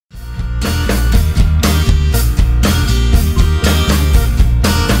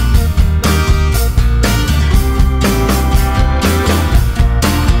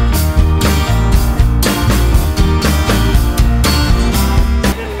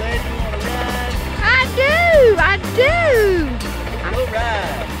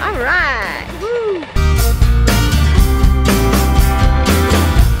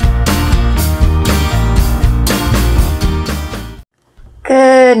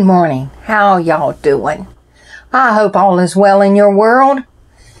Good morning. How y'all doing? I hope all is well in your world.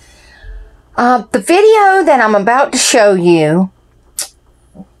 The video that I'm about to show you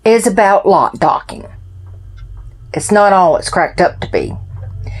is about lot docking. It's not all it's cracked up to be.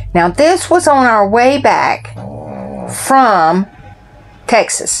 Now, this was on our way back from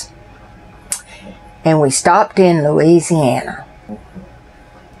Texas, and we stopped in Louisiana.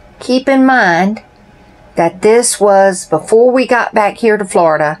 Keep in mind that this was before we got back here to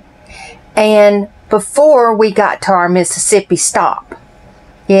Florida and before we got to our Mississippi stop.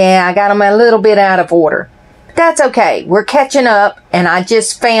 Yeah, I got them a little bit out of order. But that's okay. We're catching up, and I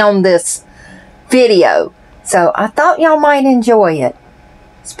just found this video, so I thought y'all might enjoy it.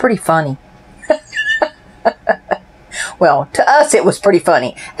 It's pretty funny. Well, to us it was pretty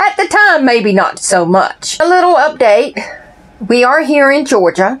funny. At the time, maybe not so much. A little update. We are here in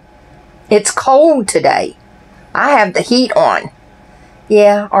Georgia. It's cold today. I have the heat on.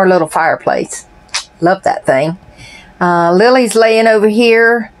 Yeah, our little fireplace. Love that thing. Lily's laying over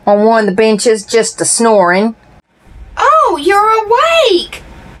here on one of the benches, just snoring. Oh, you're awake.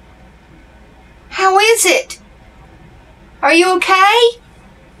 How is it? Are you okay?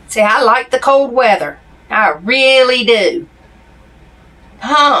 See, I like the cold weather. I really do.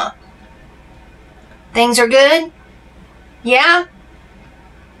 Huh? Things are good? Yeah?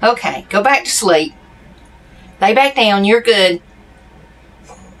 Okay, go back to sleep. Lay back down, you're good.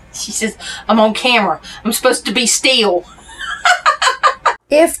 She says, I'm on camera. I'm supposed to be still.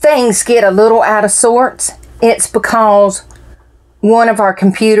 If things get a little out of sorts, it's because one of our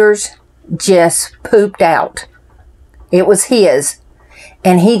computers just pooped out. It was his.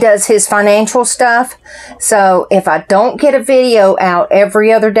 And he does his financial stuff. So if I don't get a video out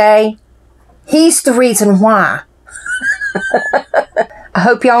every other day, he's the reason why. I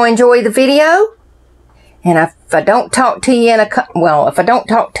hope y'all enjoy the video. And if I don't talk to you if I don't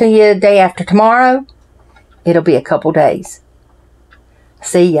talk to you the day after tomorrow, it'll be a couple days.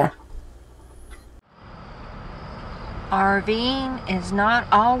 See ya. RVing is not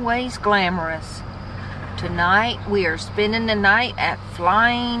always glamorous. Tonight we are spending the night at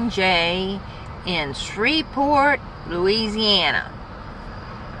Flying J in Shreveport, Louisiana.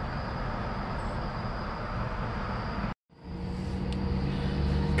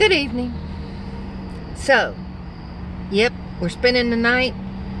 Good evening. So, yep, we're spending the night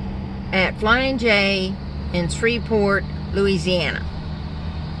at Flying J in Shreveport, Louisiana.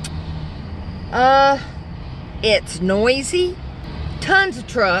 It's noisy, tons of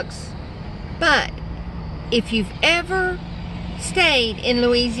trucks, but if you've ever stayed in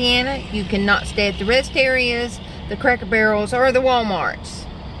Louisiana, you cannot stay at the rest areas, the Cracker Barrels, or the Walmarts.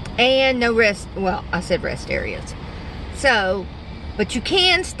 And no rest, well, I said rest areas. So, but you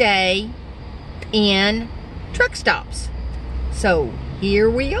can stay in truck stops. So here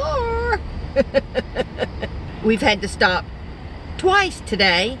we are. We've had to stop twice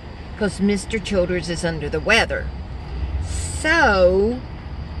today because Mr. Childers is under the weather. So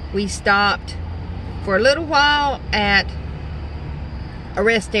we stopped for a little while at a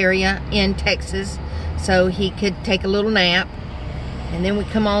rest area in Texas so he could take a little nap. And then we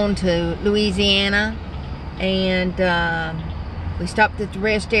come on to Louisiana and we stopped at the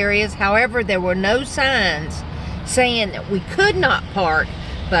rest areas. However, there were no signs saying that we could not park,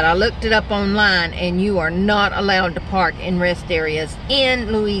 but I looked it up online and you are not allowed to park in rest areas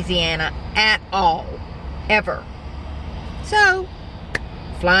in Louisiana at all, ever. So,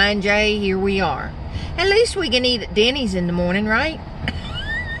 Flying J, here we are. At least we can eat at Denny's in the morning, right?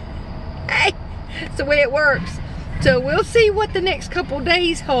 Hey, that's the way it works. So we'll see what the next couple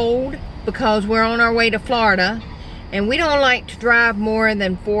days hold because we're on our way to Florida. And we don't like to drive more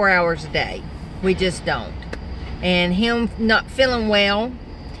than 4 hours a day. We just don't. And him not feeling well,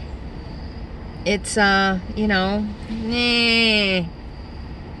 it's, you know, and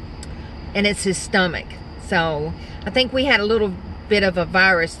it's his stomach. So, I think we had a little bit of a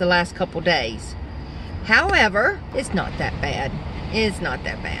virus the last couple days. However, it's not that bad. It's not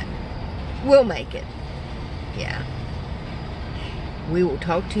that bad. We'll make it. Yeah. We will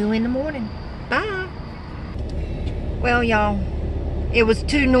talk to you in the morning. Bye. Well, y'all, it was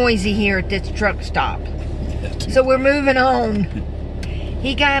too noisy here at this truck stop. So we're moving on.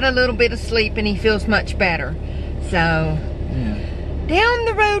 He got a little bit of sleep and he feels much better. So, yeah. Down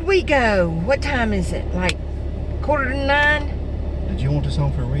the road we go. What time is it? Like 8:45? Did you want this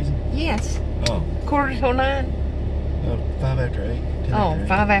on for a reason? Yes. Oh. 8:45? 5 after 8. Oh,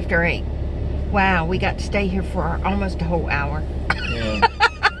 5 after 8. Wow, we got to stay here for almost a whole hour. Yeah.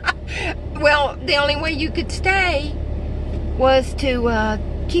 Well, the only way you could stay was to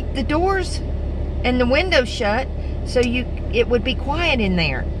keep the doors and the windows shut so it would be quiet in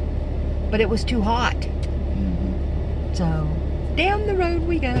there. But it was too hot. Mm-hmm. So down the road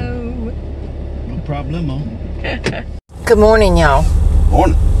we go. No problemo. Good morning, y'all.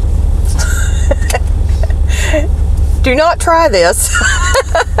 Morning. Do not try this.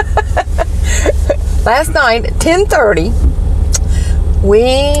 Last night at 10:30,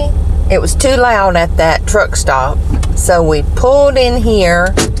 it was too loud at that truck stop, so we pulled in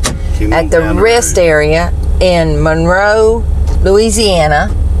here at the rest area in Monroe,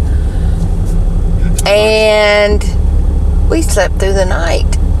 Louisiana, and we slept through the night.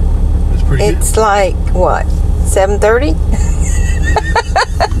 That's pretty good. It's like, what, 7:30?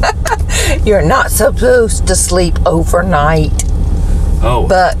 You're not supposed to sleep overnight. Oh.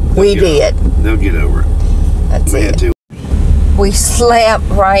 But we did. They'll get over it. That's We had it. to. We slept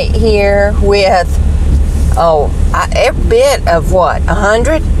right here with, every bit of what,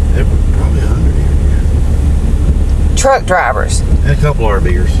 100 Probably 100 here. truck drivers. And a couple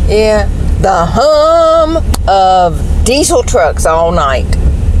RVers. Yeah. The hum of diesel trucks all night.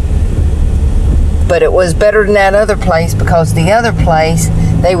 But it was better than that other place because the other place,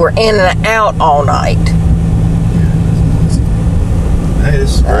 they were in and out all night. Hey,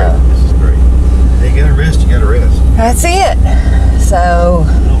 this is great. This is great. Hey, you gotta rest, you gotta rest. That's it. So,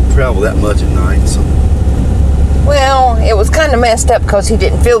 I don't travel that much at night, so. well, it was kind of messed up because he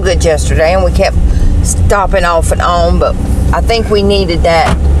didn't feel good yesterday and we kept stopping off and on, but I think we needed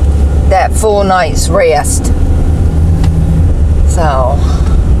that full night's rest. So,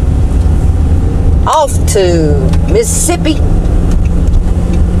 off to Mississippi.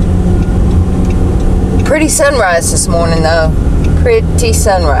 Pretty sunrise this morning though. Pretty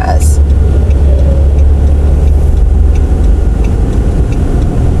sunrise.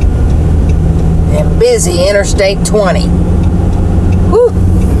 And busy Interstate 20. Whew.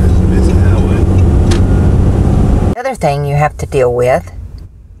 Busy highway. The other thing you have to deal with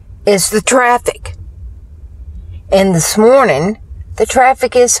is the traffic. And this morning, the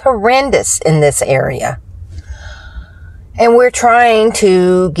traffic is horrendous in this area. And we're trying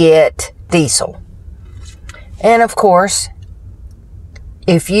to get diesel. And of course,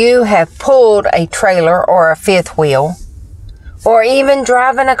 if you have pulled a trailer or a fifth wheel, or even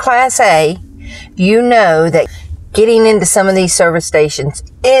driving a Class A, you know that getting into some of these service stations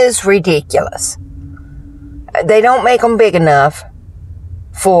is ridiculous. They don't make them big enough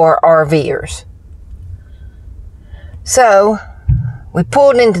for RVers. So, we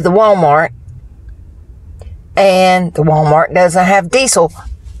pulled into the Walmart, and the Walmart doesn't have diesel,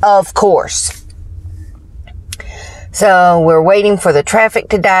 of course. So, we're waiting for the traffic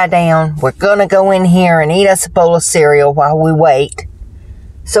to die down. We're gonna go in here and eat us a bowl of cereal while we wait,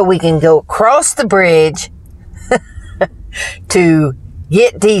 so we can go across the bridge to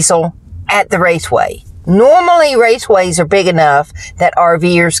get diesel at the raceway. Normally, raceways are big enough that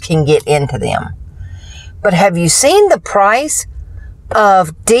RVers can get into them. But have you seen the price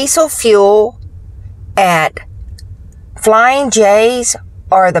of diesel fuel at Flying J's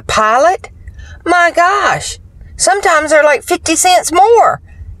or the Pilot? My gosh, sometimes they're like 50 cents more.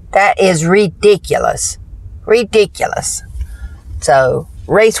 That is ridiculous. Ridiculous. So,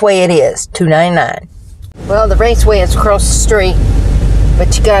 Raceway it is, $2.99. Well, the Raceway is across the street,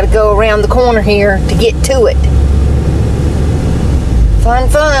 but you gotta go around the corner here to get to it. Fun,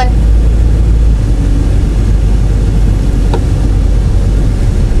 fun.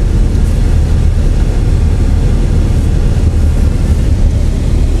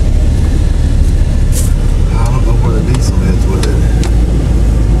 I don't know where the diesel is with it.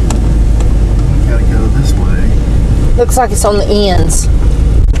 We gotta go this way. Looks like it's on the ends.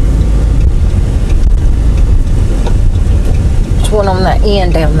 There's one on that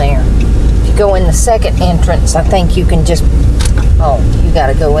end down there. If you go in the second entrance, I think you can just... Oh, you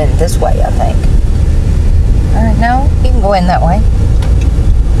gotta go in this way, I think. Alright, no, you can go in that way.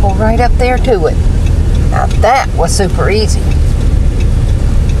 Pull right up there to it. Now that was super easy.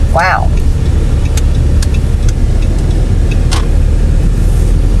 Wow.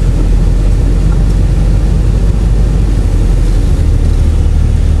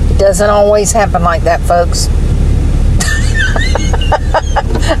 It doesn't always happen like that, folks.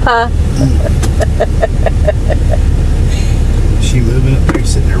 Huh? She moving up there,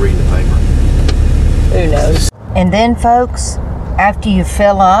 sitting there reading the paper. Who knows? And then, folks, after you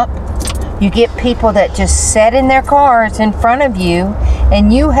fill up, you get people that just sit in their cars in front of you,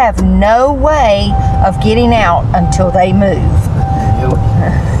 and you have no way of getting out until they move.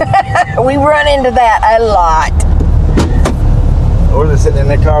 We run into that a lot. Or they're sitting in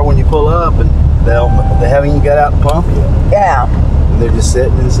their car when you pull up, and they haven't even got out to pump yet. Yeah. And they're just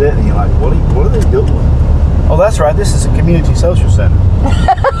sitting and sitting. And you're like, what are they doing? Oh, that's right. This is a community social center.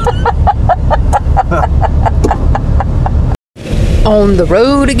 On the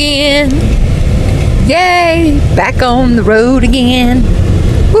road again. Yay! Back on the road again.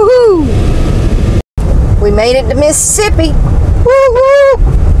 Woohoo! We made it to Mississippi.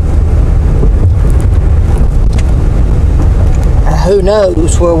 Woohoo! Who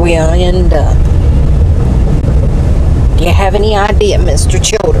knows where we'll end up? Do you have any idea, Mr.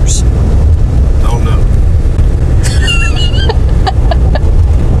 Childers? Don't know.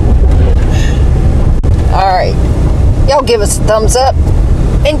 Alright. Y'all give us a thumbs up.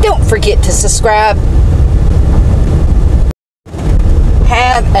 And don't forget to subscribe.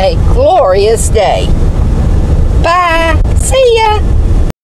 Have a glorious day. Bye. See ya.